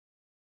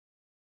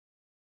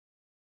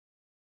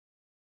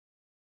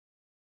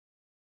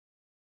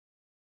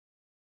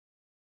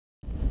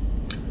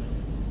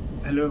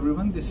Hello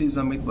everyone, this is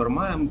Amit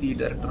Verma. I am the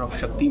director of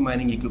Shakti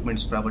Mining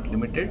Equipments Private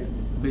Limited,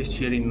 based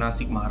here in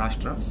Nashik,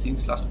 Maharashtra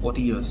since last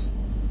 40 years.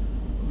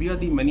 We are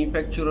the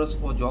manufacturers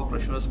for jaw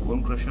crushers,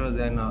 cone crushers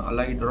and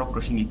allied rock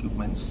crushing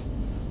equipments.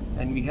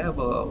 And we have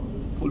a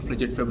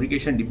full-fledged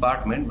fabrication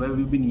department where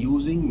we've been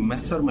using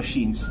Messer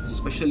machines,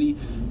 especially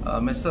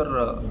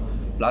Messer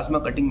plasma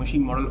cutting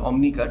machine model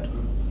OmniCut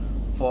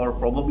for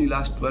probably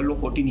last 12 or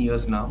 14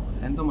 years now,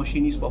 and the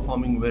machine is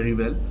performing very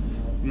well.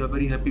 We are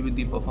very happy with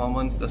the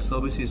performance. The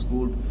service is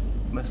good.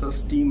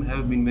 Messer's team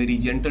have been very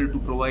gentle to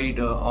provide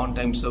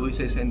on-time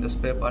services, and the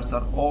spare parts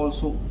are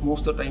also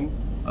most of the time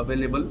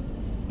available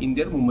in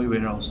their Mumbai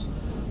warehouse.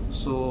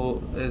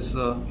 So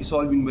it's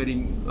all been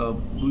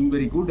doing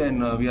very good,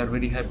 and we are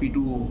very happy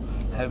to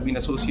have been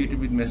associated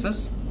with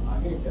Messer's.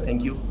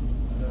 Thank you.